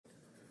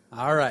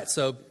All right,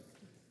 so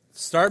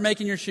start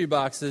making your shoe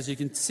boxes. You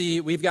can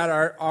see we've got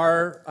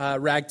our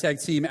ragtag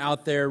team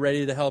out there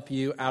ready to help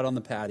you out on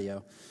the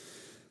patio.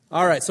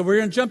 All right, so we're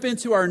going to jump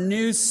into our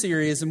news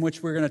series in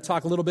which we're going to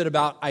talk a little bit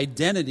about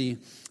identity.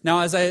 Now,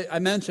 as I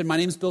mentioned, my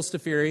name is Bill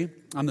Stafiri.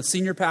 I'm the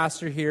senior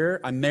pastor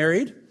here. I'm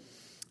married.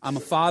 I'm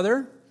a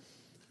father.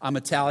 I'm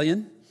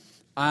Italian.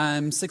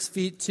 I'm 6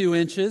 feet 2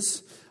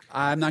 inches.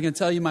 I'm not going to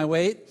tell you my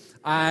weight.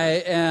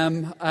 I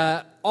am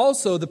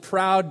also the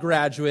proud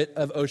graduate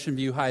of Ocean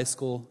View High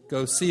School.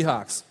 Go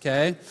Seahawks,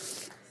 okay?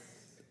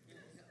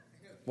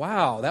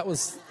 Wow, that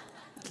was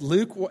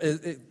Luke.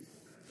 It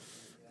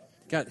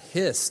got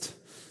hissed.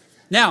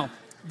 Now,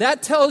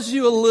 that tells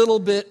you a little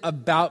bit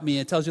about me.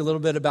 It tells you a little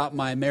bit about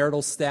my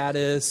marital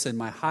status and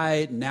my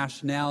height and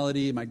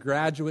nationality, my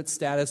graduate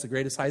status, the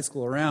greatest high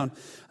school around.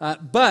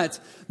 But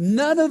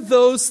none of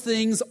those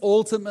things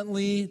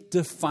ultimately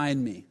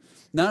define me.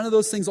 None of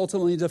those things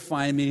ultimately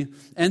define me.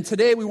 And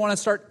today we want to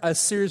start a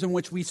series in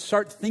which we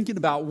start thinking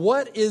about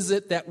what is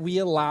it that we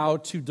allow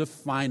to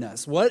define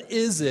us? What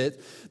is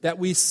it that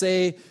we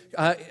say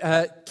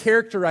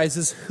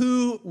characterizes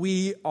who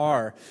we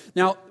are?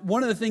 Now,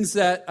 one of the things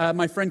that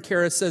my friend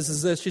Kara says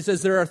is this. She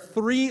says there are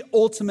three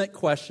ultimate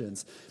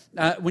questions.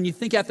 When you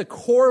think at the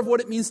core of what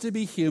it means to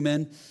be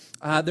human,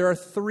 there are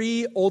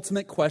three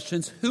ultimate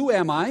questions. Who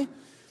am I?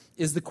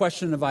 Is the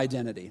question of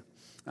identity.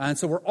 And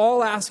so we're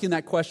all asking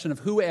that question of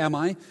who am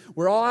I?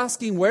 We're all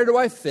asking where do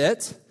I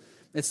fit?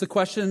 It's the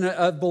question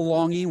of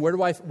belonging. Where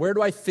do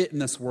I fit in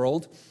this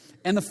world?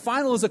 And the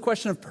final is a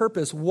question of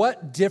purpose.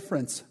 What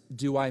difference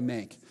do I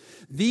make?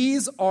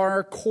 These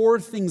are core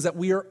things that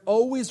we are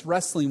always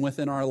wrestling with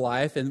in our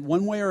life in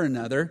one way or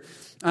another.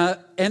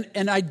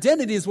 And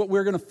identity is what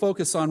we're going to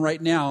focus on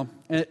right now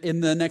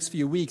in the next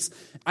few weeks.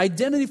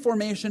 Identity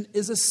formation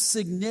is a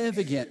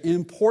significant,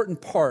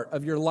 important part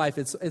of your life.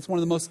 It's one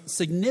of the most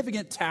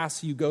significant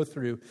tasks you go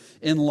through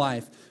in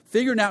life.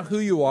 Figuring out who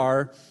you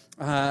are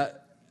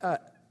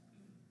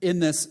in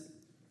this.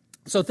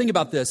 So think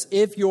about this.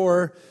 If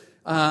you're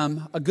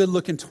a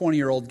good-looking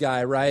 20-year-old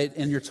guy, right,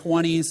 in your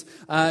 20s,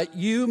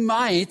 you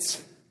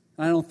might,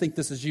 I don't think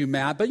this is you,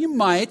 Matt, but you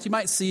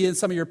might see in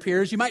some of your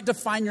peers, you might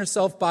define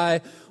yourself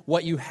by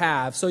what you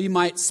have. So you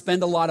might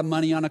spend a lot of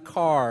money on a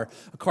car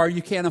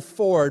you can't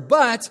afford,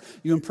 but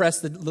you impress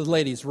the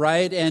ladies,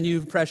 right? And you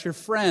impress your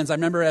friends. I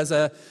remember as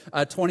a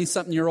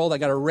 20-something-year-old, I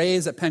got a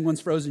raise at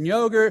Penguins Frozen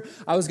Yogurt.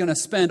 I was going to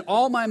spend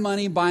all my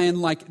money buying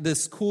like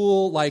this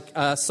cool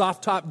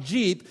soft-top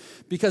Jeep,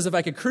 because if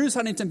I could cruise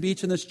Huntington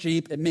Beach in this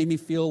Jeep, it made me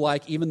feel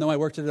like, even though I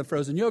worked at a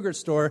frozen yogurt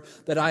store,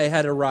 that I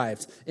had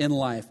arrived in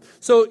life.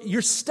 So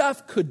your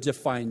stuff could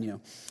define you.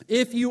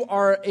 If you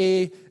are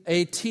a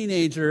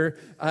teenager,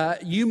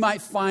 you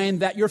might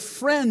find that your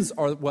friends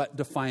are what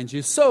defines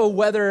you. So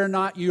whether or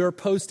not you're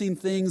posting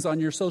things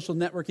on your social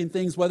networking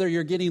things, whether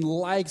you're getting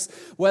likes,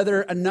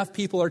 whether enough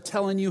people are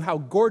telling you how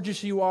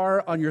gorgeous you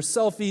are on your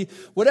selfie,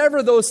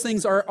 whatever those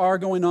things are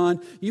going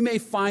on, you may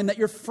find that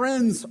your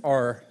friends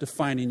are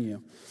defining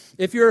you.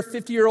 If you're a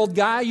 50-year-old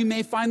guy, you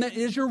may find that it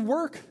is your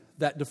work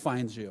that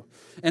defines you.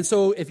 And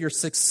so if you're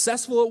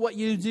successful at what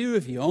you do,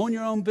 if you own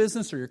your own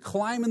business or you're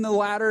climbing the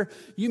ladder,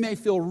 you may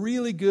feel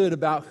really good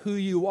about who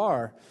you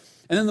are.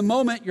 And then the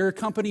moment your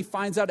company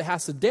finds out it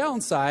has to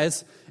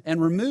downsize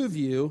and remove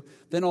you,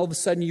 then all of a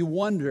sudden you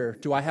wonder,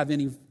 do I have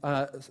any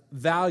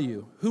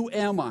value? Who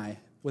am I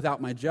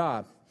without my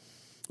job?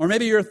 Or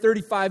maybe you're a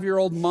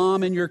 35-year-old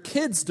mom and your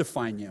kids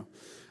define you.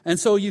 And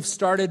so you've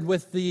started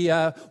with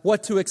the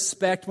what to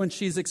expect when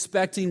she's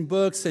expecting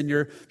books, and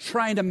you're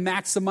trying to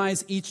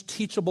maximize each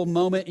teachable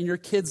moment in your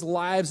kids'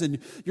 lives, and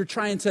you're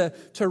trying to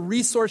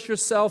resource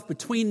yourself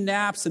between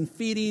naps and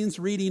feedings,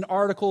 reading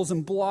articles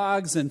and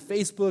blogs and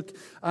Facebook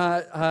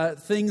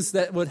things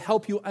that would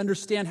help you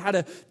understand how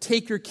to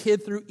take your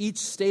kid through each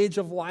stage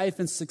of life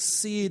and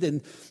succeed.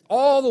 And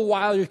all the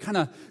while you're kind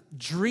of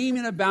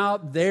dreaming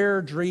about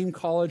their dream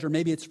college, or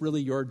maybe it's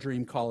really your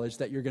dream college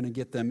that you're going to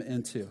get them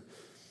into.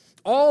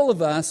 All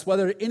of us,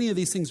 whether any of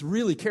these things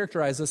really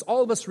characterize us,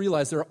 all of us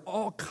realize there are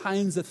all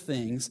kinds of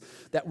things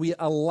that we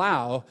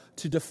allow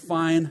to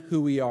define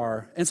who we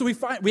are. And so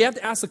we have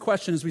to ask the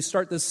question as we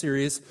start this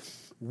series,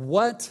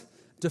 what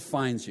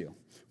defines you?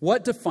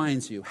 What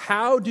defines you?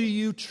 How do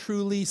you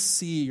truly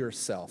see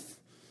yourself?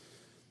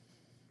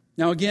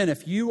 Now again,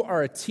 if you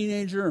are a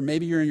teenager or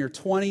maybe you're in your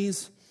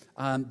 20s,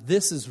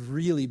 this is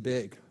really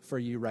big for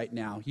you right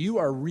now. You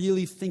are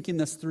really thinking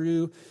this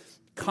through,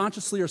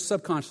 consciously or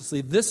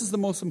subconsciously. This is the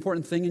most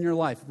important thing in your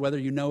life, whether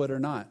you know it or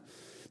not.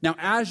 Now,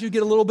 as you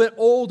get a little bit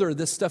older,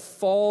 this stuff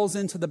falls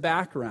into the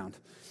background.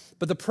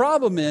 But the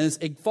problem is,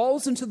 it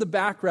falls into the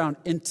background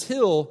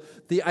until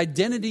the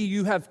identity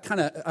you have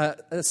kind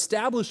of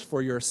established for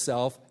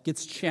yourself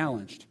gets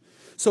challenged.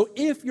 So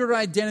if your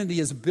identity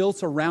is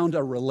built around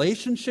a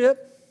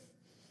relationship,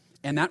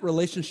 and that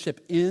relationship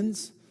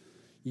ends,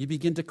 you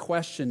begin to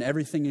question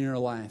everything in your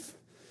life.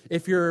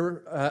 If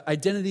your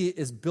identity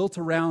is built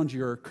around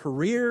your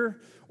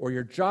career or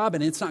your job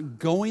and it's not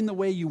going the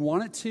way you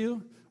want it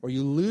to, or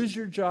you lose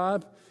your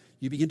job,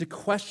 you begin to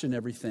question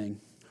everything.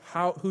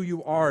 who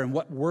you are and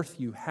what worth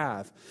you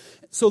have.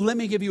 So let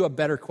me give you a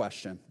better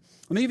question.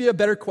 Let me give you a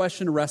better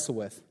question to wrestle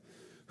with.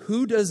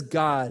 Who does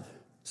God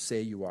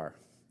say you are?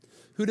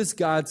 Who does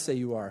God say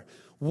you are?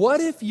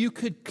 What if you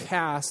could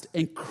cast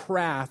and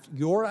craft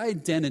your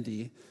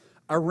identity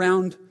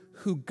around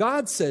who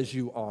God says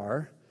you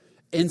are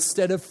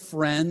instead of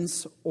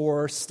friends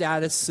or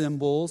status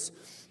symbols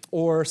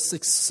or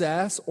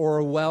success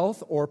or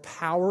wealth or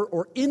power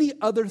or any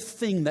other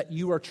thing that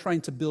you are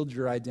trying to build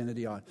your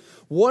identity on?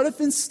 What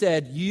if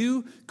instead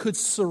you could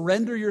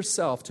surrender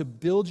yourself to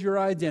build your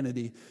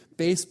identity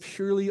based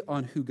purely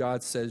on who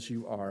God says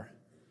you are?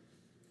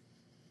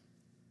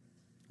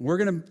 We're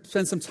going to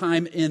spend some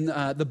time in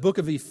the book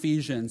of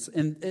Ephesians,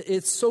 and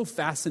it's so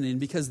fascinating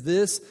because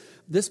this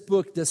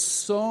book does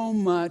so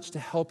much to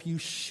help you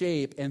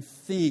shape and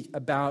think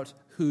about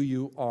who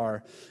you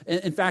are.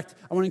 In fact,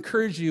 I want to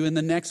encourage you in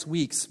the next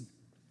weeks,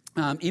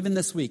 even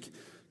this week,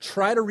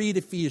 try to read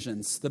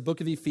Ephesians, the book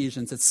of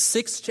Ephesians. It's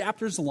 6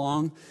 chapters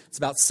long. It's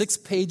about 6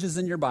 pages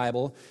in your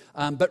Bible,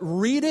 but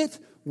read it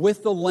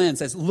with the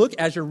lens.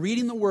 As you're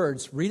reading the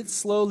words, read it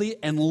slowly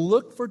and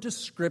look for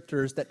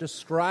descriptors that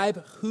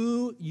describe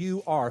who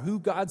you are, who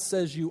God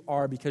says you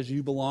are because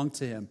you belong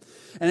to him.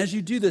 And as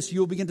you do this,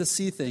 you'll begin to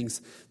see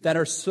things that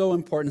are so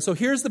important. So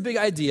here's the big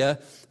idea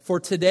for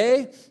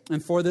today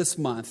and for this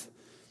month.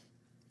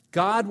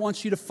 God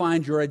wants you to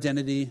find your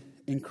identity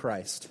in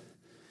Christ.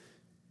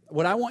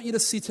 What I want you to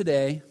see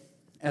today,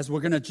 as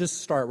we're going to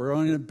just start, we're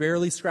only going to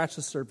barely scratch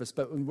the surface,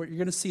 but what you're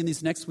going to see in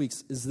these next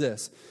weeks is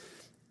this.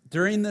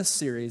 During this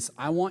series,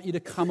 I want you to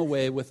come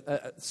away with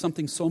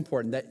something so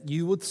important that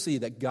you would see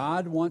that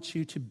God wants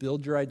you to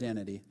build your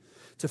identity,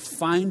 to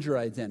find your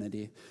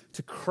identity,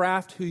 to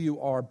craft who you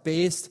are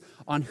based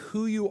on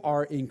who you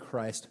are in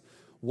Christ,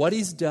 what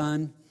he's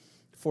done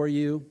for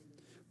you,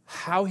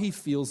 how he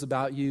feels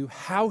about you,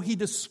 how he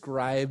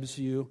describes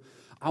you.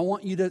 I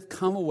want you to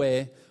come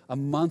away a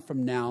month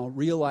from now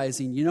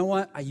realizing, you know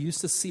what? I used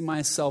to see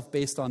myself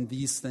based on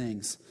these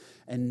things.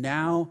 And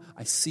now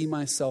I see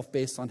myself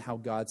based on how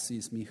God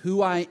sees me,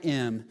 who I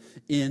am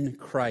in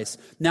Christ.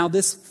 Now,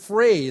 this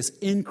phrase,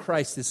 in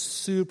Christ, is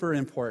super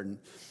important.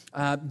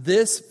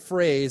 This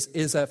phrase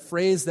is a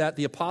phrase that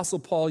the Apostle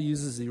Paul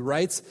uses. He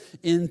writes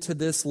into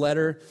this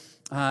letter.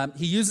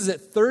 He uses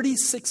it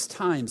 36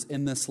 times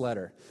in this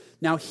letter.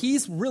 Now,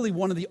 he's really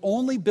one of the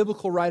only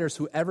biblical writers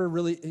who ever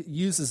really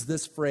uses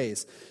this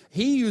phrase.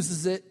 He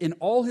uses it in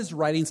all his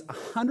writings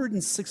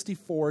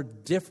 164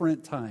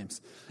 different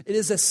times. It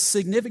is a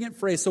significant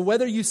phrase. So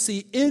whether you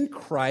see in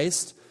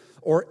Christ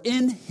or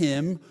in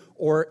him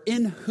or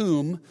in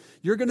whom,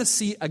 you're going to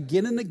see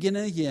again and again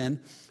and again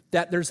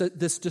that there's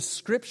this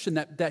description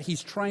that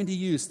he's trying to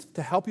use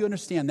to help you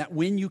understand that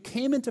when you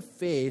came into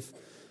faith,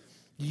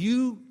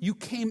 you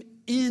came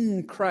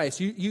in Christ.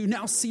 You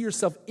now see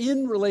yourself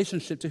in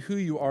relationship to who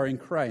you are in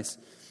Christ.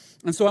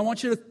 And so I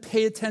want you to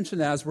pay attention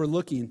to that as we're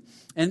looking.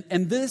 And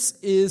this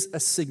is a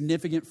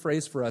significant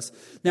phrase for us.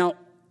 Now,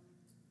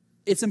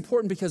 it's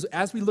important because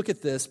as we look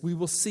at this,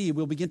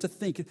 we'll begin to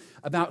think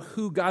about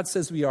who God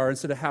says we are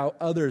instead of how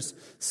others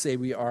say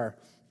we are.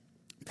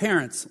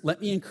 Parents, let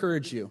me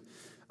encourage you.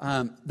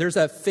 There's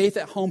a Faith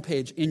at Home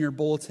page in your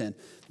bulletin.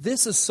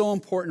 This is so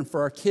important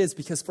for our kids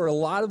because for a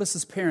lot of us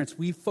as parents,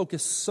 we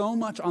focus so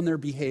much on their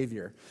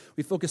behavior.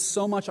 We focus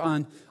so much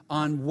on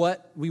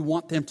what we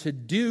want them to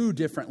do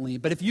differently.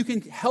 But if you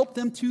can help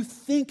them to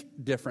think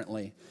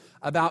differently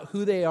about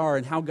who they are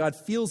and how God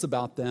feels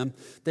about them,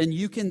 then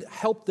you can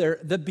help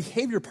the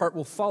behavior part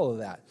will follow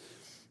that.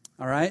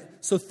 All right?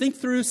 So think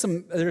through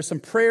there's some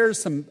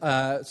prayers, some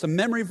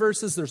memory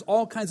verses, there's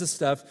all kinds of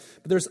stuff,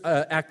 but there's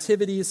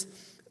activities.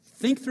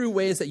 Think through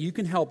ways that you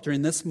can help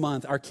during this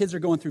month. Our kids are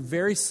going through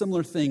very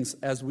similar things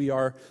as we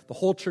are. The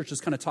whole church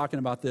is kind of talking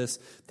about this.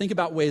 Think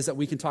about ways that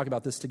we can talk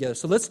about this together.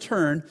 So let's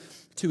turn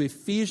to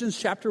Ephesians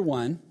chapter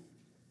 1.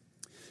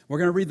 We're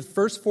going to read the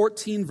first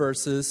 14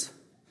 verses.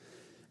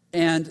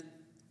 And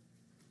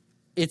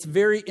it's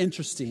very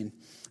interesting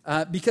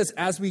because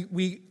as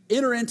we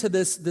enter into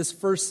this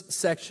first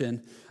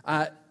section,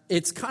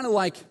 it's kind of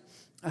like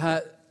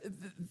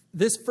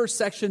this first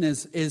section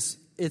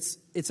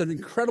it's an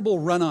incredible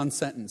run-on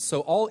sentence.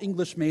 So all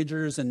English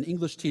majors and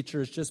English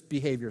teachers, just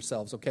behave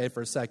yourselves, okay,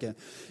 for a second.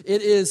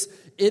 It is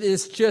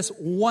just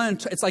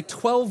it's like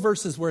 12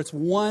 verses where it's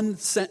one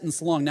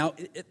sentence long. Now,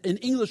 in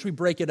English we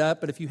break it up,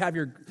 but if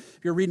you're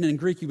reading it in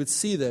Greek, you would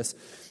see this.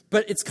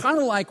 But it's kind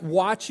of like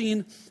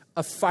watching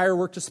a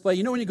firework display.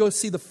 You know when you go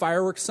see the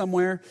fireworks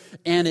somewhere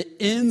and it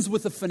ends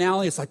with the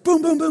finale, it's like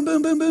boom, boom, boom,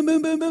 boom, boom, boom,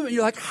 boom, boom, boom. And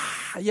you're like,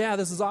 yeah,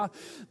 this is awesome.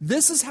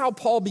 This is how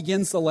Paul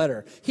begins the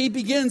letter. He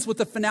begins with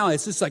the finale.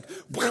 It's just like,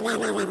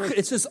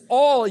 it's just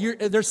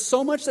there's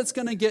so much that's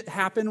going to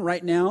happen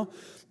right now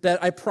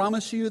that I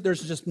promise you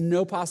there's just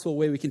no possible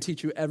way we can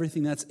teach you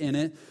everything that's in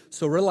it.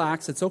 So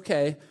relax, it's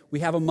okay.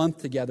 We have a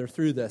month together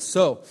through this.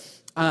 So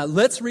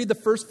let's read the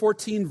first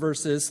 14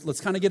 verses.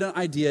 Let's kind of get an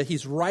idea.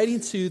 He's writing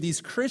to these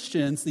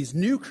Christians, these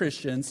new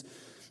Christians,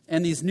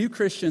 and these new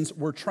Christians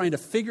were trying to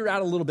figure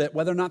out a little bit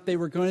whether or not they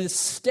were going to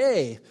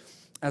stay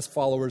as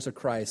followers of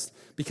Christ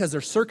because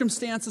their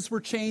circumstances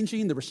were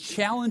changing, there was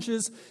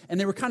challenges, and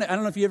they were kind of, I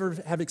don't know if you ever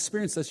have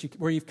experienced this,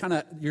 where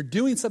you're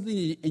doing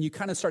something and you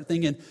kind of start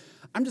thinking,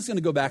 I'm just going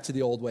to go back to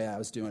the old way I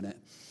was doing it.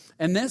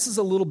 And this is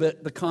a little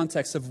bit the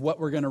context of what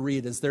we're going to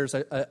read is there's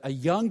a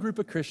young group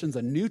of Christians,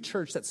 a new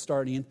church that's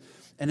starting,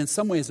 and in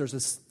some ways there's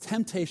this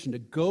temptation to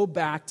go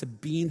back to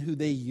being who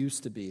they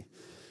used to be.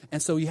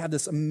 And so you have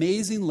this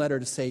amazing letter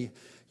to say,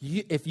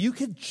 if you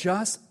could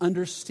just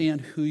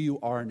understand who you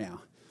are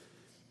now,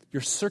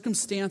 your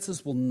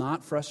circumstances will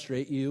not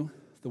frustrate you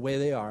the way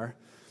they are.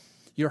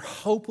 Your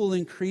hope will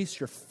increase,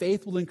 your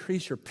faith will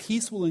increase, your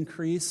peace will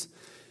increase.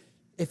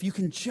 If you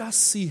can just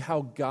see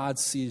how God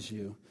sees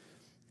you,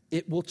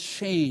 it will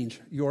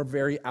change your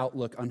very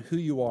outlook on who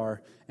you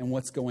are and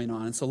what's going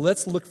on. And so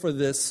let's look for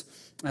this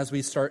as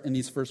we start in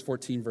these first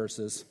 14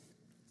 verses.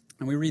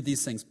 And we read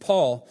these things.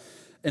 Paul,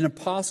 an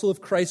apostle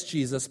of Christ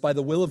Jesus by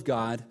the will of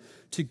God,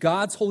 to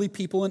God's holy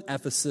people in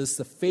Ephesus,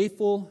 the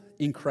faithful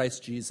in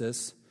Christ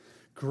Jesus,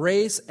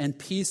 grace and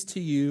peace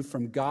to you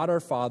from God our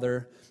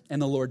Father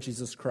and the Lord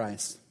Jesus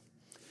Christ.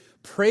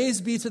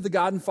 Praise be to the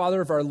God and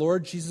Father of our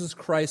Lord Jesus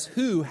Christ,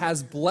 who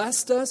has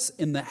blessed us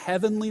in the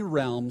heavenly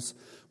realms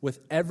with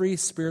every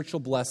spiritual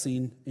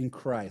blessing in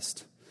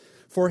Christ.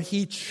 For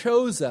he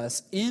chose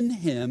us in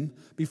him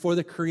before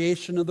the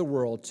creation of the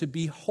world to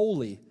be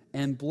holy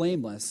and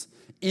blameless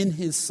in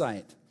his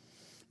sight.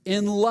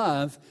 In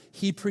love,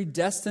 he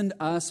predestined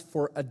us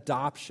for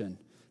adoption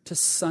to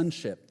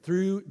sonship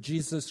through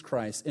Jesus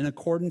Christ in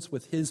accordance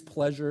with his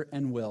pleasure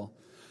and will,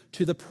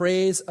 to the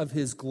praise of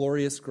his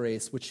glorious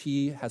grace, which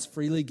he has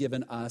freely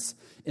given us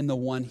in the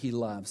one he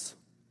loves.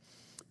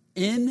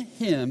 In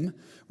him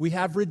we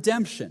have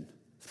redemption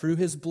through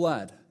his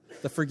blood,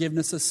 the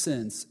forgiveness of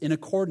sins, in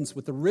accordance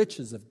with the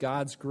riches of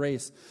God's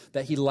grace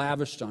that he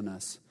lavished on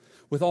us.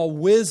 With all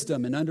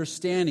wisdom and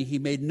understanding, he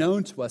made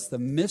known to us the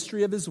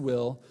mystery of his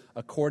will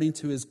according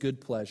to his good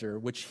pleasure,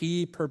 which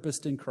he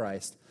purposed in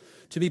Christ,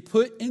 to be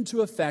put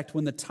into effect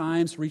when the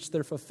times reach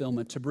their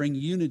fulfillment, to bring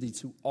unity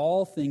to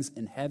all things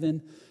in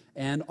heaven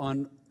and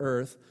on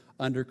earth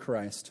under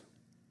Christ.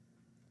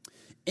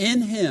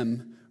 In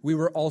him we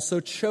were also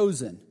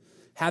chosen,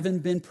 having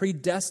been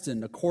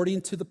predestined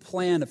according to the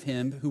plan of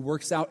him who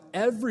works out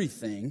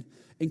everything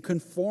in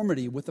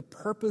conformity with the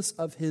purpose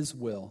of his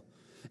will,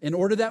 in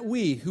order that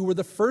we, who were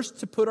the first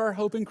to put our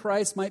hope in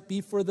Christ, might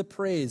be for the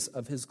praise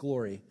of his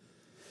glory.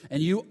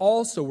 And you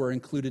also were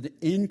included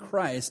in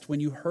Christ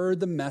when you heard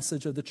the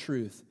message of the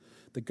truth,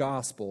 the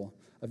gospel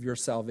of your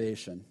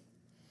salvation.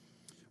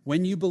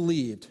 When you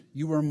believed,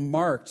 you were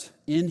marked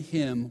in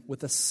him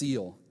with a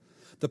seal,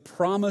 the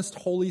promised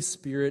Holy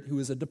Spirit, who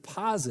is a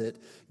deposit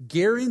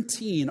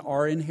guaranteeing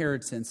our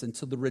inheritance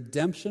until the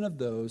redemption of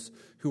those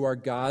who are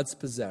God's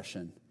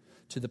possession,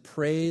 to the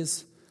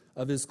praise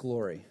of his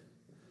glory.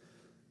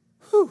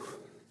 Whew.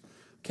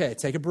 Okay,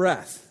 take a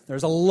breath.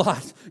 There's a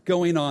lot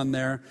going on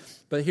there.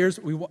 But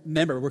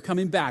remember, we're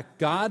coming back.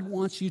 God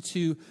wants you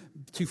to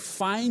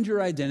find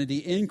your identity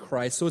in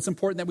Christ. So it's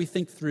important that we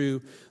think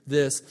through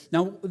this.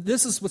 Now,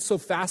 this is what's so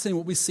fascinating.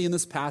 What we see in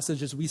this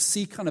passage is we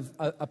see kind of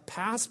a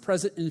past,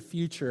 present, and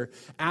future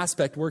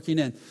aspect working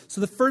in. So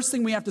the first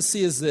thing we have to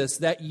see is this,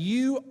 that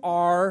you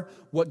are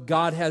what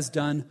God has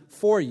done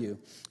for you.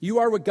 You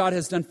are what God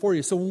has done for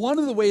you. So one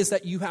of the ways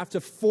that you have to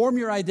form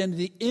your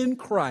identity in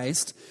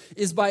Christ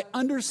is by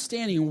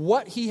understanding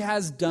what he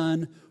has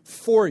done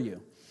for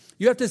you.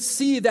 You have to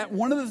see that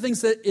one of the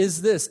things that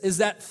is this, is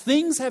that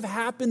things have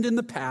happened in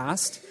the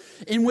past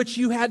in which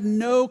you had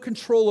no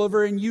control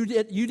over and you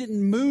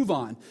didn't move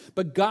on.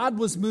 But God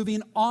was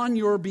moving on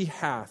your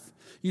behalf.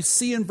 You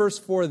see in verse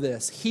 4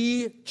 this,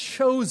 he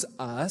chose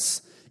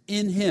us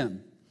in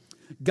him.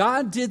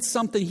 God did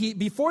something.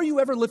 Before you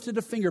ever lifted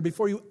a finger,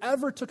 before you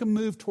ever took a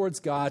move towards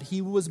God,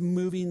 he was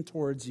moving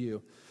towards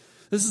you.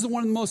 This is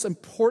one of the most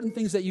important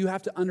things that you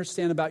have to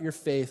understand about your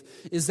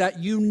faith, is that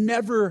you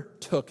never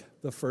took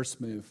the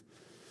first move.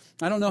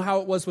 I don't know how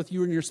it was with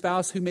you and your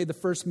spouse who made the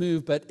first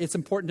move, but it's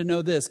important to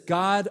know this.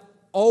 God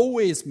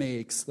always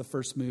makes the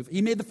first move.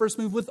 He made the first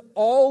move with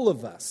all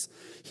of us.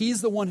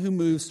 He's the one who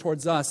moves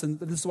towards us. And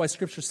this is why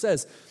Scripture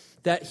says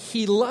that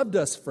he loved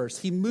us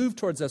first. He moved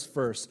towards us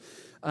first.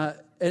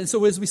 And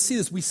so as we see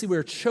this, we see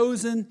we're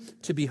chosen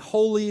to be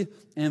holy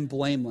and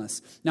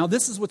blameless. Now,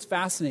 this is what's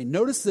fascinating.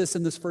 Notice this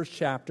in this first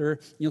chapter.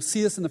 You'll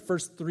see this in the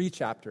first 3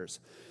 chapters.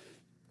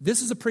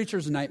 This is a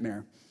preacher's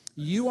nightmare.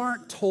 You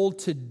aren't told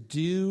to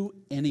do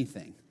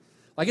anything.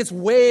 Like, it's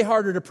way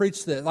harder to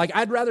preach this. Like,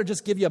 I'd rather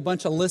just give you a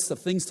bunch of lists of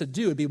things to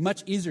do. It'd be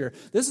much easier.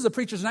 This is a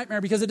preacher's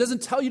nightmare because it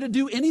doesn't tell you to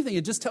do anything.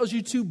 It just tells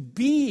you to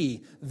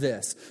be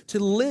this, to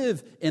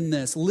live in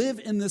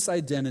this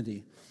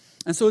identity.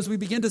 And so as we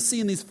begin to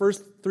see in these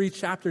first 3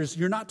 chapters,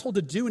 you're not told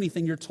to do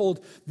anything. You're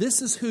told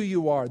this is who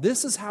you are.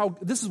 This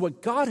is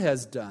what God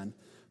has done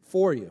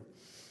for you.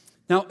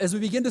 Now, as we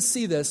begin to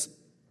see this,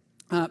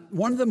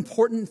 one of the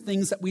important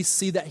things that we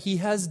see that he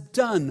has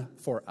done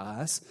for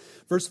us,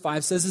 verse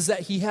 5 says, is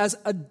that he has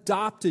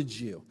adopted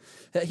you.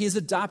 That he has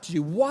adopted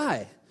you.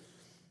 Why?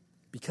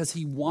 Because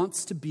he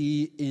wants to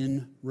be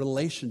in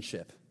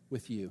relationship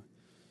with you.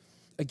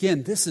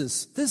 Again, this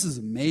is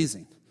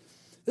amazing.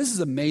 This is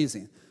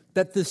amazing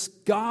that this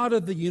God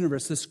of the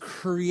universe, this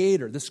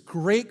creator, this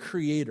great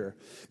creator,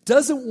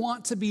 doesn't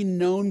want to be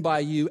known by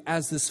you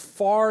as this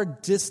far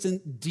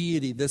distant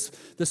deity, this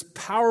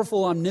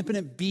powerful,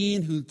 omnipotent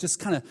being who just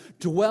kind of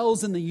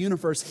dwells in the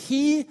universe.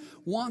 He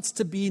wants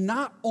to be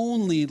not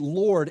only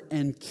Lord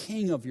and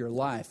King of your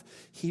life,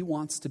 he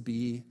wants to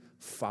be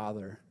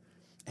Father.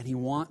 And he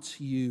wants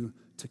you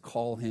to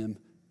call him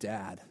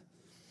Dad.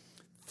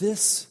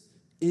 This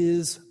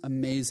is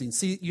amazing.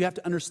 See, you have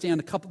to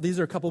understand these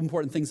are a couple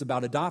important things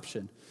about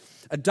adoption.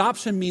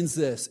 Adoption means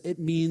this. It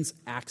means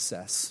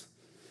access.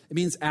 It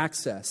means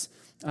access.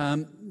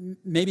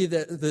 Maybe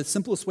the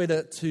simplest way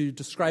to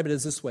describe it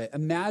is this way.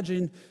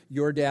 Imagine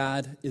your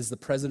dad is the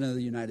president of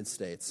the United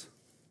States.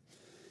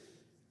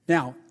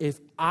 Now, if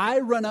I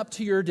run up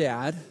to your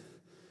dad,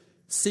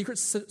 secret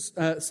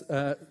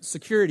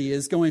security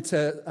is going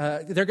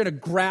to, they're going to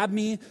grab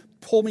me,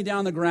 pull me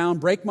down the ground,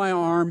 break my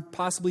arm,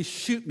 possibly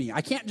shoot me.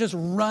 I can't just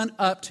run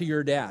up to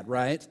your dad,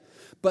 right?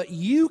 But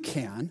you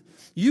can.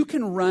 You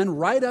can run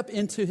right up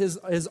into his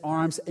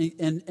arms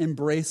and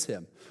embrace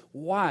him.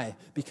 Why?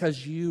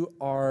 Because you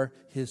are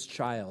his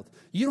child.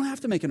 You don't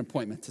have to make an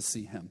appointment to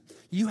see him.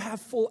 You have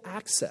full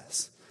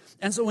access.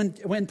 And so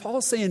when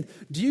Paul's saying,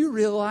 do you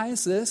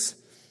realize this?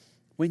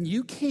 When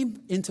you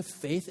came into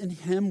faith in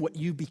him, what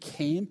you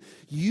became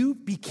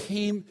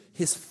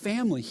his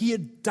family. He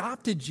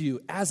adopted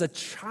you as a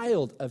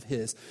child of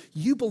his.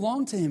 You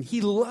belong to him.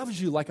 He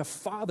loves you like a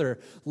father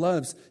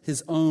loves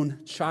his own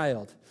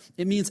child.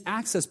 It means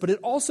access, but it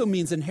also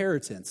means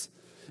inheritance.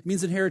 It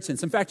means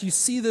inheritance. In fact, you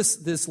see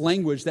this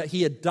language that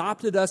he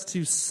adopted us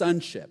to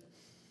sonship.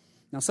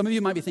 Now, some of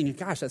you might be thinking,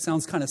 gosh, that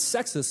sounds kind of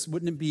sexist.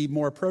 Wouldn't it be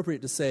more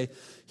appropriate to say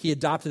he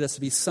adopted us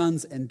to be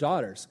sons and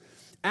daughters?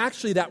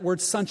 Actually, that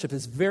word sonship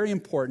is very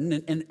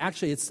important, and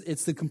actually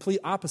it's the complete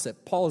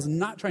opposite. Paul is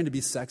not trying to be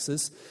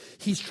sexist.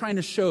 He's trying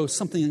to show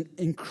something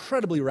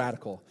incredibly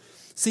radical.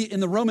 See, in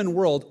the Roman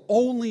world,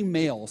 only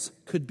males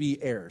could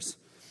be heirs.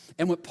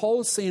 And what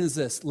Paul is saying is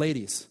this,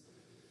 ladies,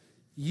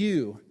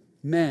 you,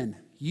 men,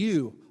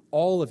 you,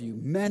 all of you,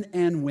 men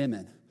and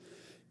women,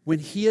 when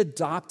he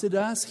adopted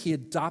us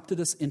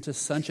into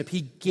sonship.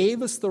 He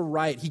gave us the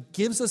right. He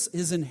gives us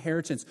his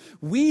inheritance.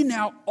 We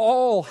now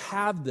all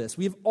have this.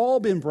 We've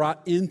all been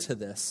brought into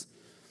this.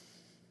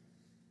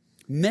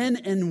 Men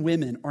and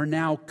women are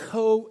now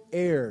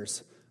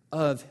co-heirs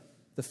of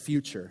the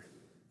future.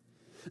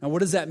 Now, what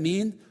does that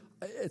mean?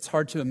 It's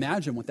hard to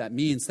imagine what that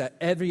means,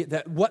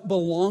 that what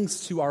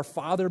belongs to our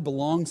Father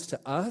belongs to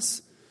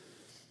us.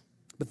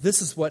 But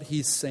this is what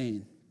he's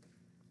saying.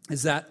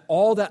 Is that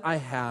all that I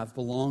have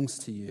belongs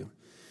to you.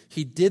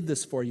 He did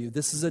this for you.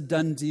 This is a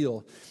done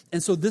deal.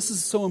 And so this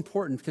is so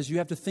important because you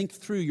have to think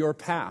through your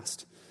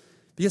past.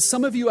 Because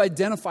some of you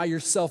identify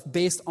yourself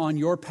based on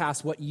your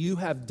past, what you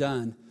have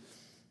done.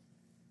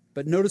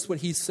 But notice what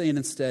he's saying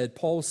instead.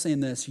 Paul is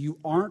saying this, you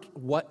aren't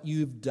what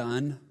you've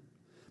done,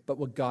 but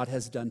what God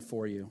has done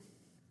for you.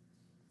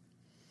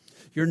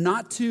 You're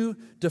not to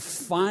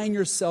define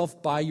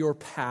yourself by your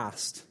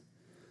past,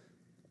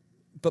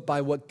 but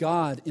by what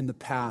God in the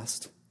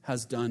past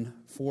has done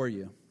for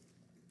you.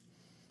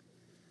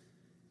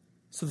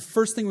 So the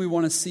first thing we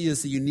want to see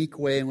is the unique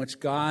way in which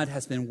God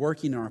has been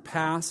working in our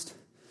past.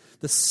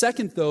 The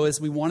second, though, is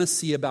we want to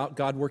see about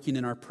God working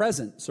in our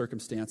present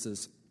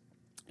circumstances.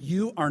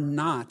 You are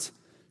not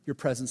your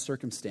present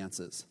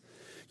circumstances.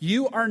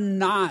 You are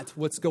not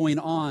what's going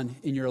on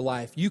in your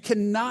life. You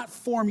cannot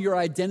form your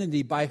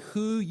identity by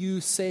who you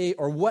say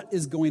or what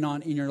is going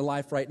on in your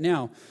life right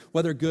now,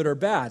 whether good or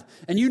bad.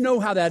 And you know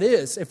how that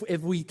is.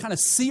 If we kind of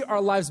see our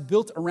lives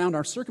built around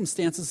our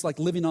circumstances, like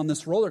living on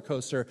this roller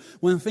coaster,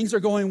 when things are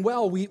going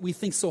well, we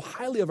think so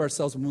highly of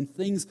ourselves. And when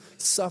things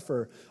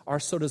suffer,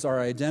 so does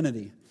our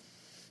identity.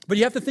 But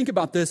you have to think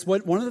about this.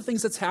 One of the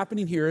things that's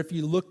happening here, if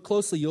you look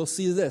closely, you'll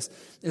see this,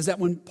 is that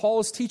when Paul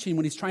is teaching,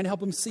 when he's trying to help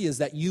them see, is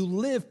that you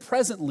live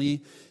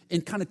presently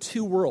in kind of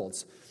two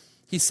worlds.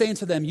 He's saying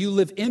to them, you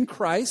live in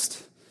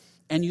Christ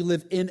and you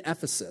live in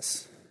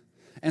Ephesus.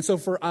 And so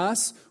for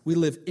us, we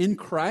live in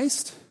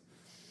Christ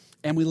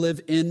and we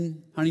live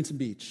in Huntington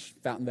Beach,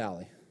 Fountain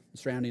Valley, the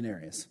surrounding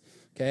areas.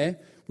 Okay?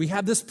 We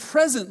have this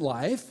present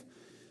life.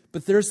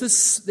 But there's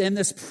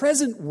this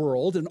present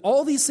world, and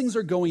all these things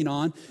are going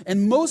on,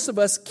 and most of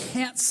us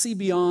can't see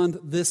beyond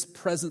this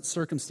present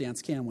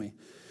circumstance, can we?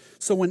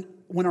 So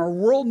when our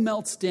world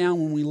melts down,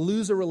 when we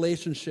lose a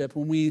relationship,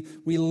 when we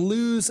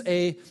lose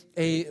a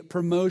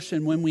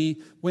promotion, when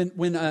we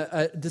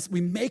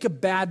make a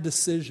bad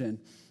decision,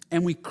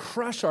 and we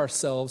crush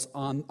ourselves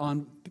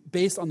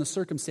based on the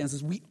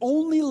circumstances, we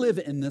only live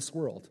in this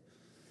world.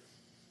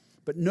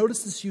 But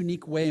notice this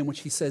unique way in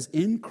which he says,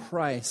 in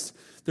Christ,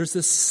 there's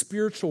this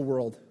spiritual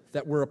world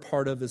that we're a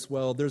part of as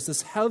well. There's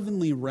this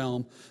heavenly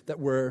realm that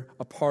we're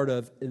a part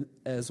of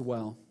as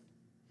well.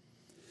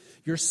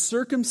 Your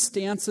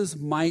circumstances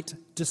might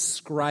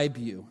describe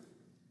you,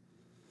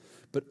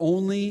 but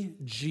only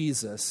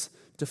Jesus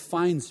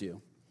defines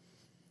you.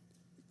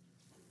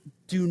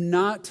 Do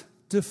not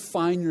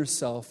define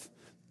yourself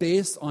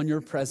based on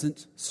your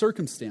present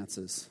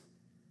circumstances.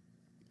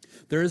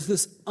 There is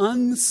this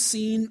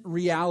unseen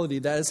reality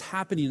that is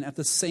happening at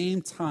the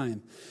same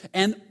time.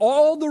 And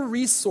all the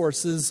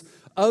resources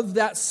of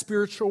that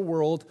spiritual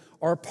world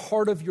are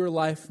part of your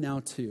life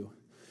now too.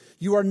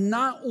 You are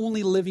not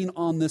only living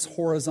on this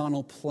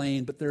horizontal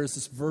plane, but there is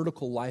this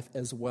vertical life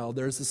as well.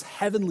 There is this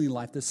heavenly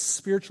life, this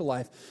spiritual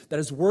life that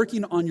is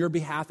working on your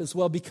behalf as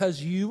well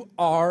because you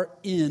are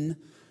in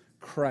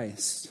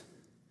Christ.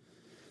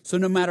 So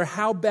no matter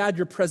how bad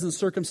your present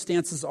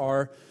circumstances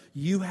are,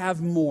 you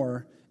have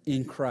more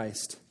in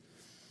Christ.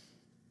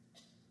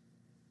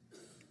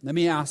 Let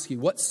me ask you,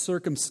 what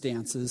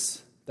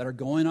circumstances that are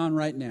going on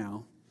right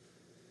now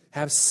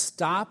have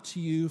stopped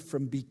you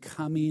from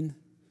becoming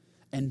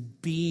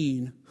and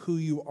being who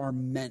you are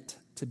meant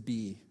to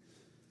be,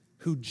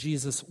 who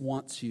Jesus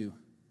wants you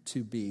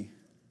to be?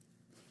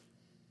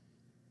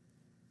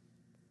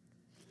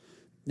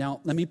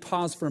 Now, let me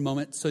pause for a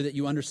moment so that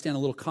you understand a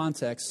little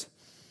context.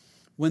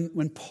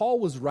 When Paul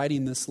was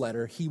writing this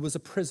letter, he was a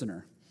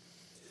prisoner.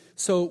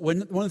 So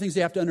one of the things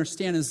you have to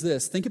understand is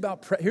this. Think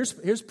about,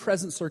 here's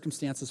present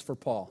circumstances for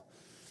Paul.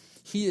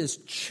 He is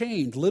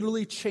chained,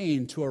 literally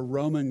chained to a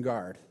Roman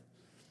guard.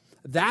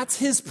 That's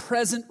his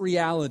present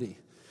reality.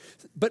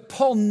 But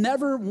Paul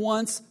never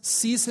once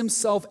sees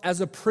himself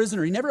as a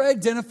prisoner. He never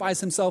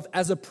identifies himself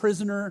as a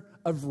prisoner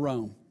of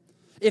Rome.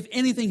 If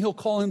anything, he'll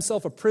call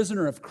himself a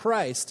prisoner of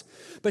Christ.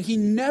 But he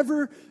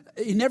never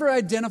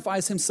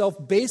identifies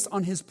himself based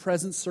on his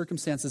present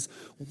circumstances.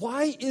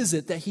 Why is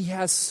it that he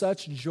has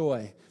such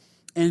joy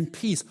and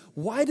peace?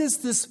 Why does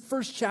this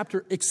first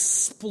chapter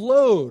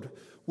explode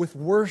with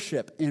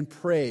worship and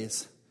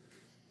praise?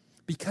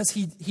 Because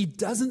he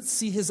doesn't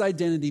see his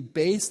identity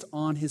based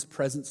on his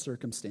present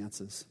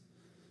circumstances.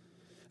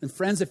 And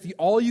friends, if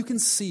all you can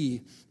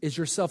see is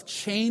yourself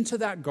chained to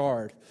that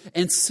guard,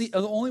 and the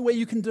only way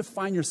you can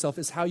define yourself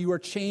is how you are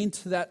chained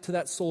to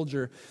that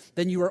soldier,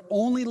 then you are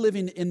only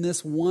living in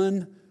this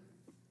one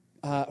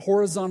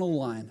horizontal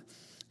line,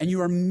 and you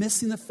are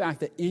missing the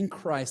fact that in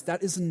Christ,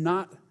 that is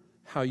not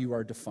how you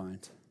are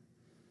defined.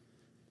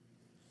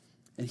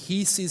 And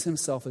he sees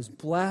himself as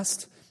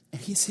blessed, and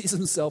he sees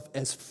himself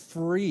as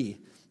free,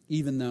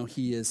 even though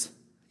he is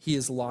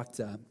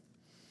locked up.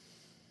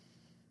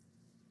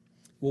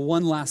 Well,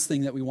 one last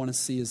thing that we want to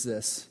see is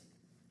this.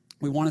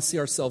 We want to see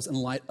ourselves in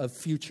light of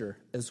future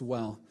as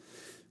well.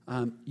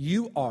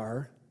 You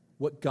are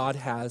what God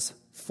has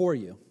for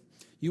you.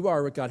 You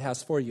are what God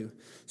has for you.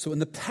 So in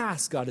the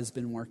past, God has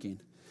been working.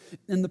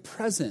 In the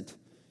present,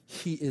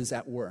 he is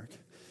at work.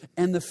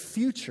 And the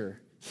future,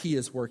 he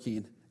is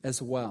working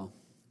as well.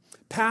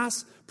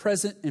 Past,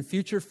 present, and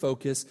future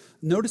focus.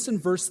 Notice in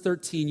verse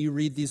 13, you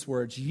read these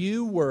words.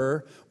 You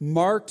were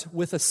marked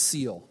with a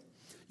seal.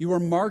 You were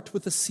marked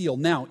with a seal.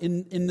 Now,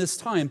 in this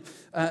time,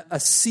 a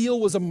seal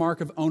was a mark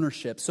of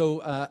ownership.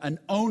 So an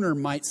owner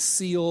might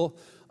seal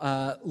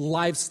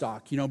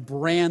livestock,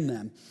 brand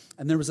them.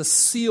 And there was a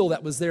seal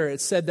that was there. It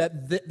said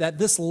that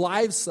this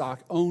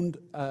livestock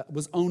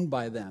was owned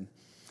by them.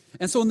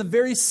 And so in the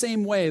very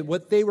same way,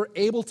 what they were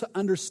able to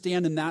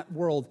understand in that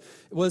world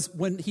was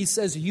when he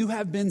says, you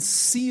have been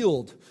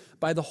sealed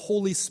by the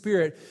Holy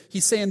Spirit.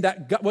 He's saying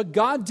that what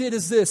God did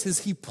is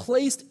he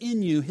placed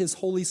in you his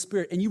Holy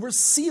Spirit, and you were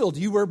sealed,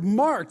 you were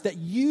marked that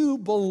you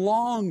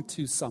belong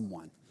to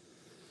someone.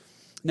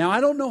 Now,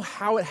 I don't know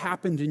how it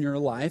happened in your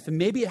life, and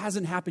maybe it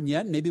hasn't happened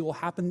yet, maybe it will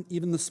happen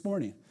even this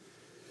morning.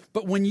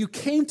 But when you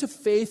came to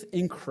faith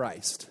in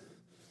Christ,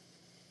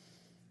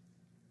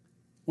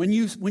 when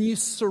you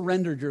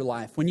surrendered your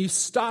life, when you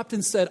stopped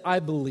and said, I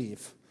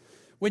believe,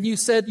 when you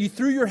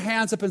threw your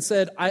hands up and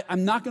said,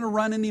 I'm not going to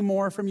run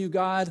anymore from you,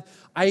 God.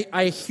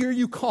 I hear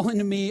you calling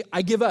to me.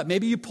 I give up.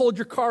 Maybe you pulled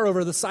your car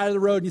over the side of the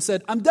road and you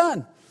said, I'm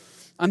done.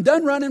 I'm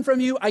done running from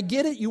you. I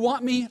get it. You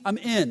want me. I'm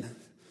in.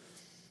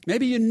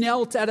 Maybe you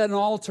knelt at an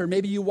altar.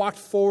 Maybe you walked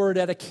forward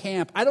at a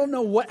camp. I don't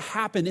know what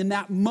happened in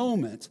that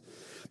moment.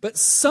 But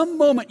some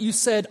moment you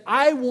said,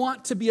 I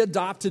want to be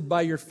adopted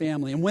by your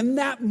family. And when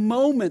that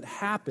moment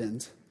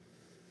happened,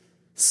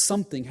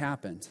 something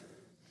happened.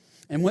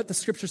 And what the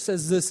scripture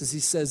says he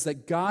says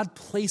that God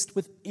placed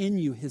within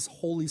you his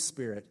Holy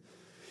Spirit.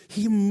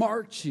 He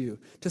marked you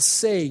to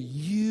say,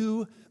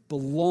 you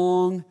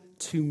belong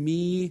to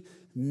me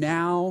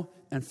now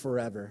and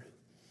forever.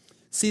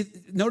 See,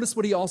 notice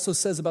what he also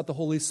says about the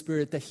Holy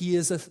Spirit, that he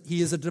is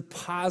a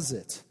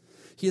deposit.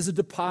 He is a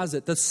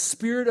deposit. The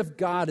Spirit of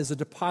God is a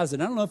deposit.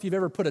 I don't know if you've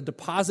ever put a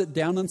deposit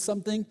down on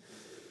something,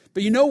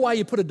 but you know why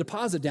you put a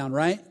deposit down,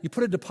 right? You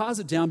put a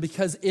deposit down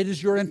because it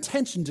is your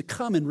intention to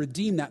come and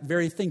redeem that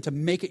very thing, to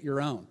make it your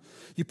own.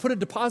 You put a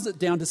deposit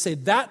down to say,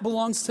 that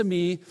belongs to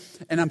me,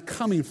 and I'm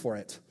coming for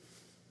it.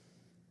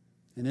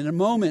 And in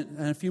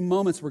a few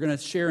moments, we're going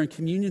to share in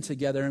communion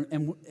together.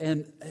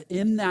 And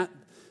in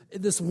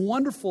this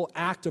wonderful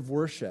act of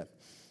worship,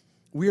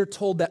 we are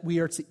told that we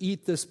are to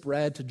eat this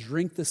bread, to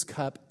drink this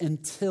cup,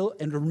 and to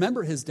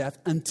remember his death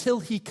until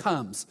he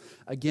comes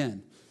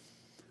again.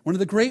 One of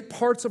the great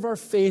parts of our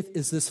faith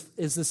is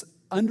this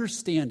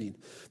understanding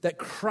that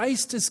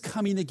Christ is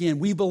coming again.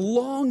 We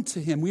belong to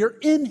him. We are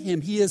in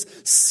him. He has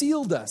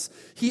sealed us.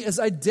 He has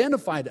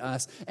identified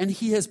us, and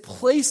he has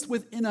placed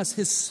within us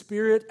his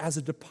Spirit as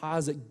a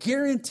deposit,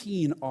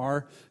 guaranteeing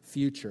our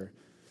future.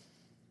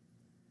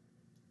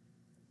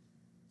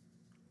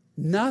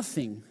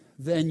 Nothing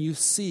then you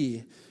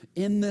see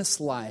in this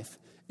life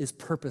is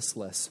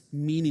purposeless,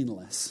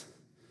 meaningless.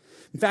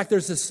 In fact,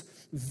 there's this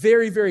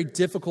very, very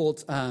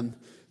difficult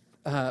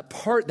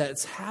part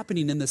that's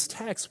happening in this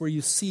text where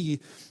you see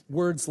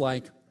words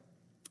like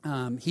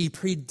he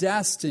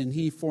predestined,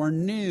 he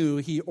foreknew,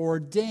 he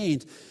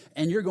ordained,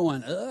 and you're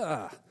going,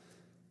 ugh,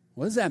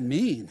 what does that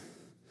mean?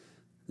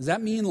 Does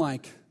that mean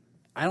like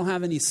I don't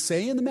have any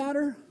say in the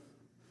matter?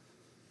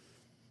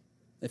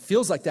 It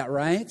feels like that,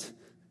 right?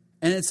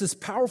 And it's this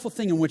powerful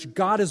thing in which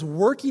God is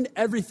working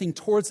everything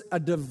towards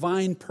a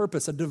divine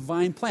purpose, a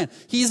divine plan.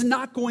 He's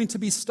not going to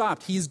be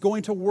stopped. He's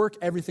going to work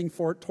everything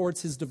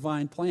towards his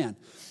divine plan.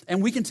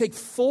 And we can take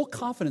full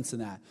confidence in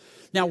that.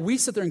 Now, we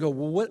sit there and go,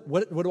 well,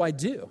 what do I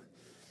do?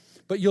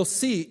 But you'll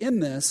see in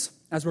this,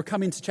 as we're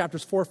coming to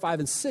chapters 4, 5,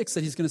 and 6,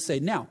 that he's going to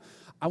say, now,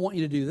 I want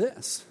you to do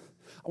this.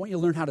 I want you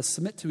to learn how to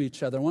submit to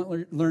each other. I want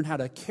you to learn how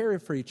to care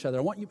for each other.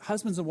 I want you,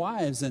 husbands and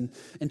wives and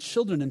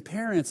children and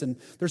parents. And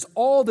there's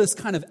all this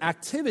kind of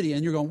activity.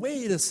 And you're going,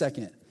 wait a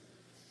second.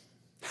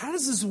 How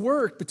does this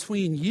work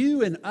between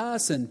you and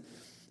us? And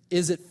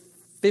is it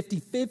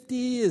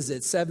 50-50? Is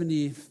it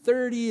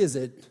 70-30? Is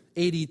it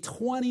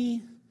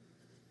 80-20?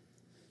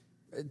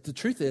 The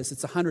truth is,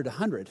 it's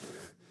 100-100.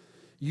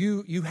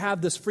 You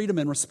have this freedom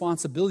and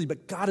responsibility,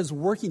 but God is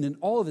working in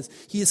all of this.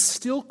 He is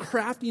still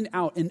crafting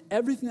out, in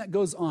everything that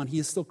goes on, he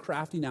is still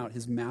crafting out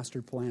his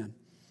master plan.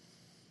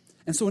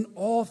 And so in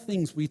all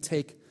things we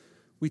take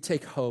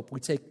hope, we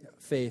take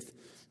faith,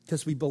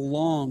 because we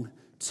belong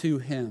to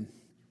him.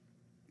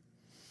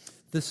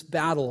 This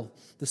battle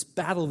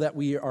that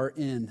we are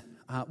in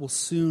will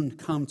soon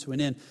come to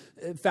an end.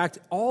 In fact,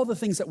 all the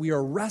things that we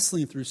are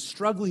wrestling through,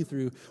 struggling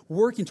through,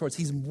 working towards,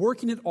 he's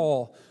working it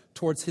all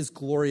towards his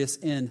glorious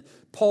end.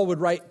 Paul would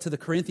write to the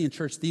Corinthian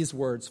church these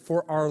words,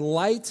 "For our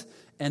light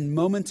and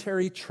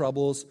momentary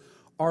troubles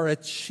are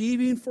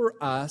achieving for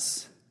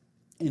us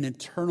an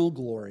eternal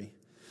glory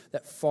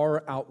that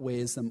far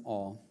outweighs them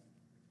all."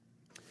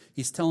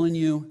 He's telling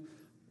you,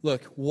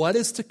 look, what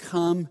is to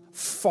come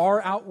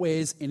far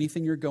outweighs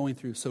anything you're going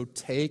through. So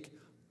take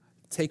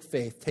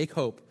faith, take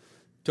hope.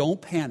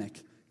 Don't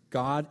panic.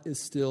 God is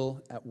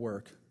still at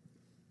work.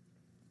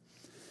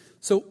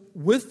 So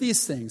with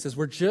these things, as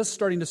we're just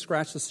starting to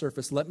scratch the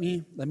surface, let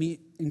me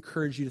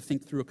encourage you to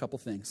think through a couple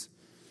things.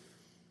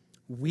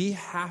 We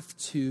have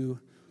to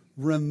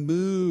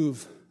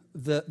remove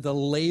the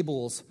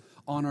labels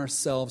on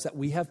ourselves that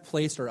we have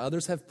placed or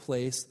others have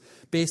placed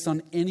based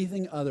on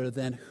anything other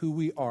than who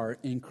we are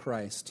in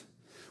Christ.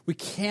 We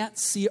can't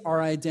see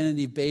our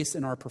identity based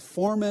in our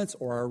performance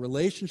or our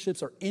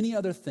relationships or any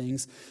other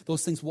things.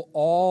 Those things will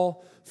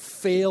all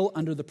fail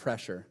under the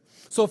pressure.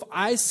 So if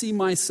I see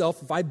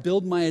myself, if I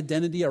build my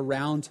identity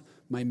around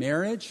my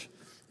marriage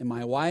and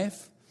my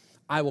wife,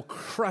 I will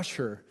crush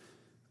her.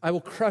 I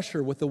will crush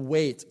her with the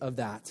weight of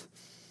that.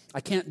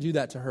 I can't do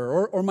that to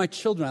her. Or my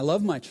children. I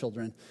love my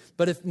children.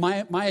 But if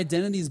my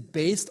identity is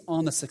based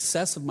on the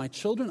success of my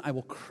children, I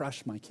will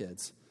crush my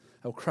kids.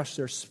 I will crush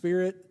their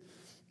spirit.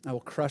 I will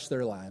crush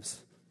their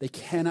lives. They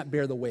cannot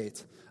bear the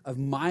weight of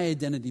my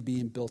identity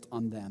being built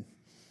on them.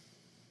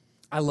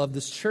 I love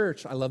this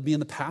church. I love being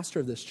the pastor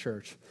of this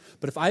church.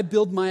 But if I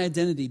build my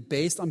identity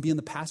based on being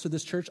the pastor of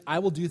this church, I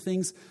will do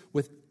things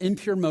with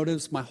impure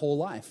motives my whole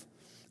life.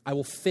 I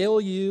will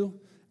fail you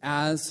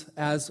as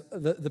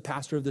the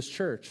pastor of this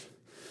church.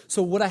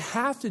 So what I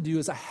have to do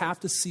is I have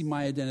to see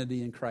my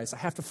identity in Christ. I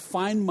have to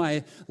find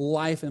my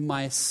life and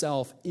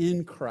myself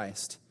in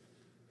Christ.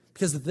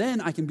 Because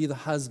then I can be the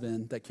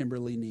husband that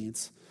Kimberly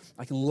needs.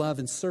 I can love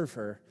and serve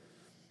her.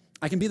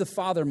 I can be the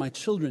father my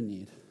children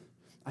need.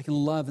 I can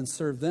love and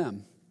serve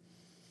them.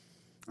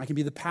 I can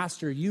be the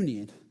pastor you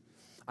need.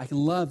 I can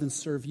love and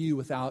serve you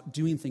without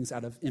doing things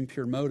out of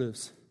impure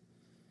motives.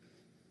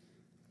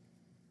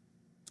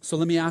 So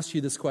let me ask you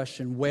this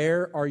question.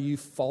 Where are you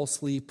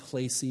falsely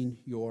placing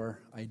your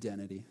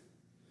identity?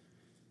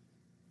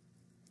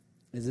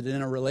 Is it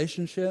in a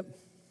relationship?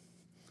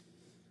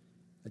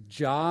 A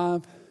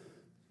job?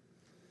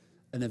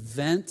 An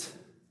event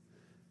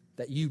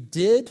that you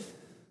did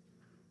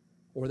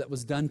or that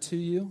was done to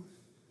you?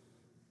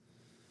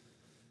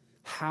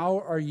 How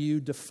are you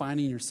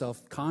defining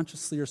yourself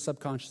consciously or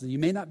subconsciously? You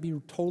may not be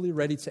totally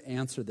ready to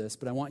answer this,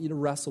 but I want you to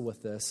wrestle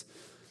with this.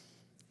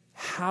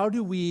 How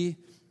do we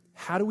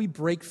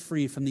break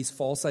free from these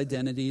false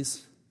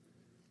identities?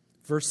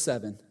 Verse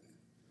 7,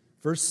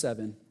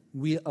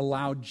 we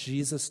allow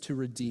Jesus to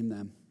redeem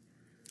them.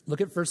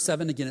 Look at verse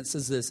 7 again. It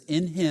says this,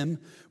 "In him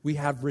we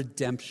have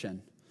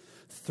redemption,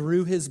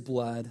 through his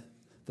blood,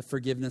 the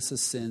forgiveness of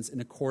sins, in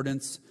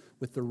accordance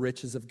with the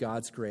riches of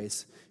God's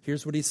grace."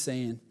 Here's what he's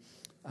saying.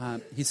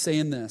 He's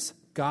saying this: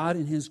 God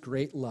in his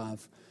great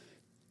love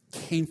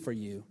came for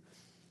you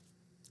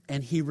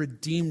and he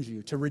redeemed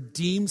you. To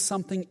redeem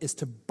something is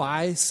to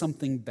buy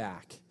something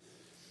back.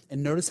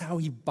 And notice how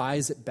he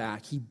buys it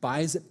back. He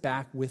buys it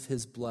back with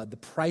his blood. The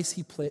price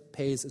he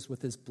pays is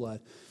with his blood.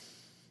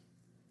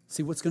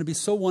 See, what's going to be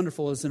so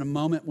wonderful is in a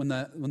moment when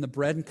the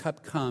bread and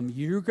cup come,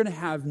 you're going to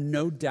have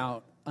no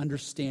doubt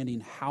understanding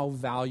how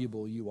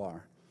valuable you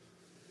are.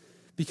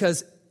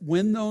 Because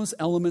when those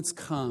elements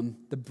come,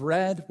 the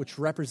bread, which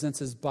represents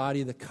his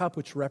body, the cup,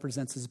 which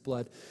represents his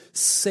blood,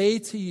 say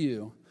to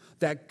you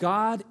that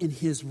God, in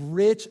his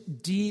rich,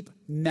 deep,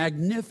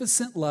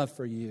 magnificent love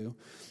for you,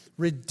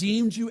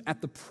 redeemed you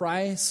at the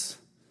price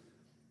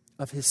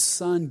of his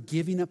son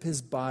giving up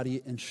his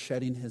body and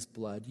shedding his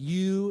blood.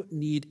 You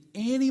need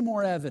any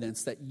more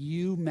evidence that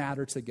you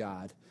matter to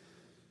God.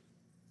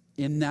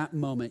 In that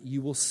moment,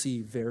 you will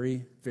see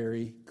very,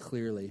 very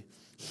clearly.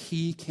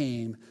 He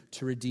came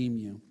to redeem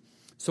you.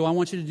 So I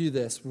want you to do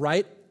this.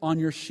 Write on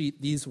your sheet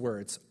these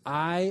words.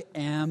 I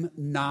am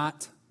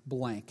not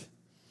blank.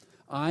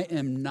 I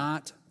am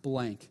not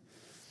blank.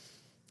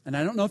 And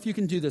I don't know if you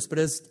can do this, but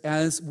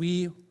as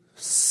we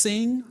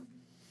sing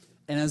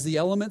and as the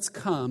elements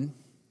come,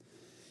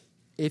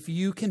 if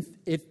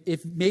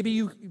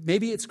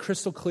maybe it's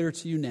crystal clear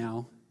to you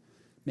now,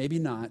 maybe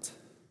not,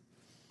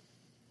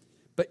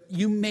 but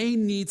you may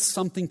need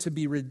something to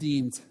be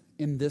redeemed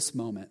in this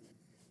moment.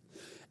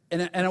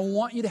 And I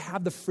want you to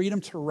have the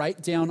freedom to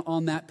write down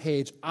on that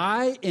page,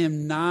 I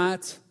am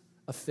not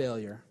a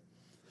failure.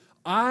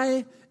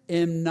 I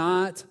am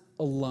not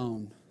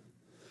alone.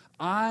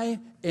 I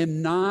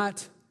am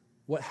not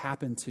what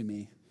happened to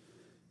me.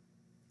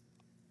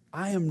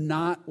 I am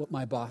not what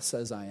my boss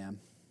says I am.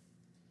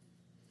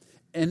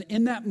 And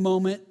in that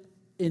moment,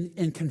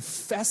 in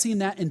confessing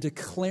that and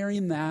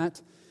declaring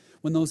that,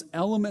 when those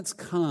elements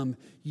come,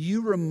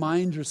 you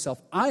remind yourself,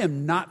 I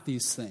am not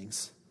these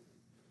things.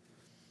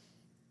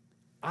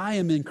 I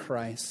am in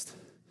Christ,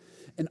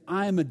 and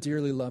I am a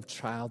dearly loved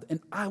child, and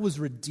I was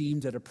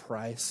redeemed at a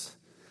price.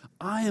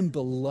 I am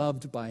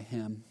beloved by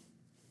him.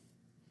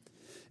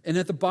 And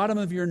at the bottom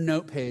of your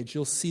note page,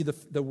 you'll see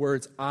the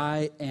words,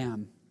 I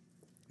am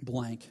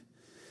blank.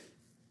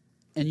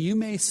 And you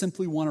may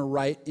simply want to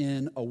write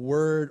in a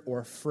word or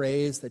a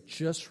phrase that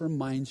just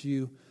reminds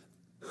you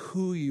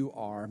who you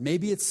are.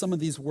 Maybe it's some of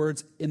these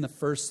words in the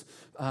first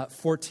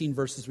 14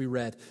 verses we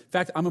read. In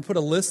fact, I'm going to put a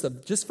list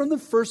of, just from the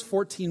first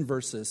 14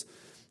 verses,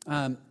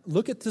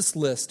 look at this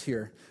list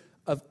here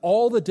of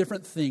all the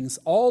different things,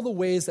 all the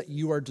ways that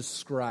you are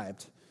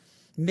described.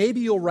 Maybe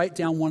you'll write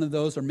down one of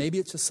those, or maybe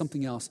it's just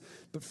something else.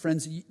 But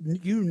friends,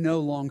 you no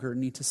longer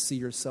need to see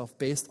yourself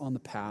based on the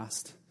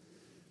past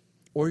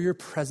or your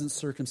present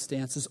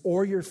circumstances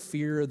or your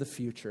fear of the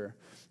future.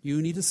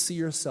 You need to see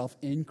yourself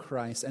in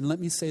Christ. And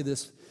let me say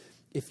this,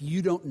 if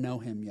you don't know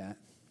him yet,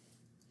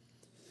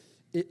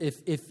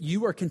 if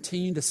you are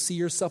continuing to see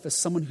yourself as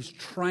someone who's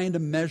trying to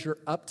measure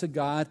up to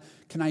God,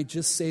 can I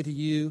just say to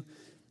you,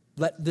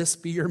 let this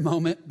be your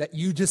moment that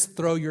you just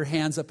throw your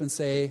hands up and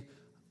say,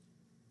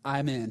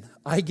 I'm in.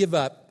 I give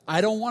up. I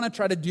don't want to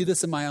try to do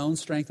this in my own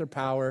strength or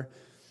power.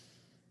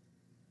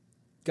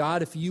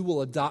 God, if you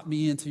will adopt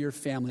me into your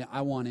family,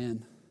 I want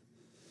in.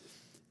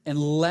 And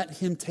let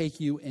him take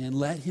you in.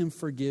 Let him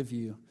forgive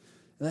you.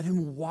 Let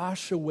him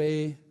wash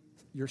away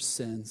your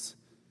sins.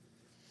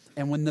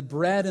 And when the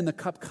bread and the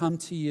cup come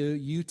to you,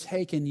 you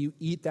take and you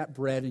eat that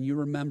bread and you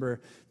remember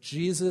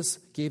Jesus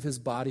gave his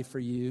body for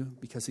you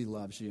because he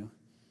loves you.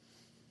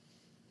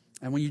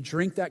 And when you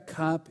drink that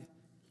cup,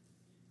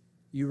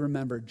 you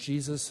remember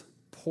Jesus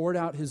poured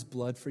out his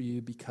blood for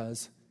you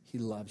because he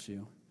loves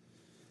you.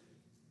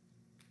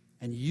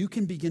 And you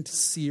can begin to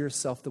see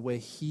yourself the way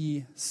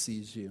he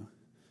sees you.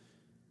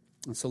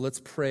 And so let's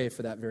pray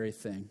for that very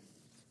thing.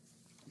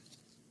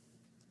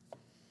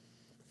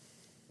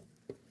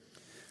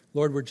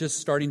 Lord, we're just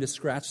starting to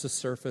scratch the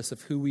surface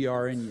of who we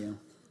are in you.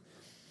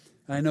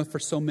 And I know for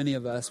so many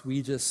of us,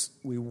 we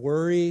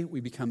worry,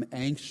 we become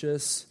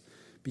anxious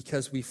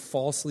because we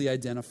falsely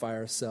identify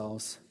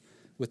ourselves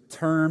with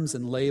terms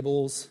and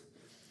labels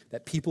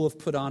that people have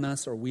put on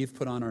us or we've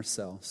put on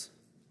ourselves.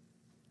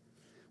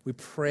 We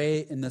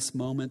pray in this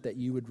moment that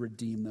you would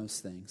redeem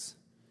those things,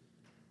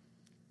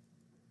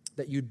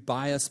 that you'd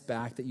buy us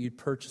back, that you'd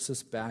purchase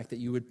us back, that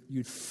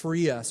you'd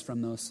free us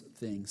from those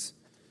things.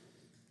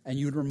 And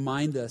you would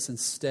remind us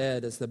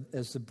instead, as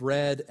the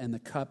bread and the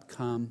cup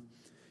come,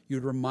 you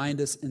would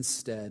remind us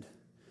instead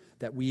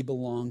that we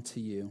belong to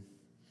you,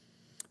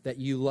 that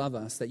you love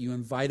us, that you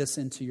invite us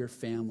into your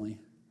family,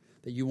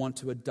 that you want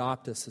to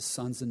adopt us as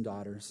sons and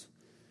daughters.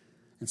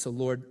 And so,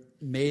 Lord,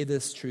 may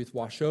this truth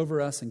wash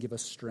over us and give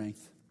us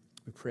strength.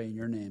 We pray in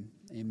your name.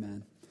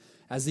 Amen.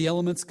 As the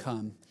elements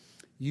come,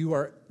 you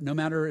are, no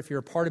matter if you're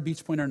a part of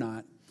Beach Point or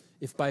not,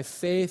 if by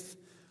faith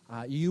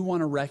you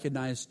want to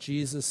recognize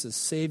Jesus as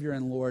Savior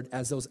and Lord,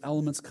 as those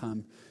elements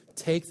come,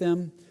 take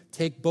them,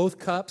 take both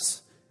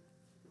cups,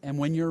 and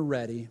when you're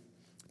ready,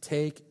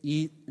 take,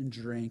 eat, and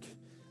drink,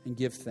 and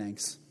give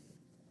thanks.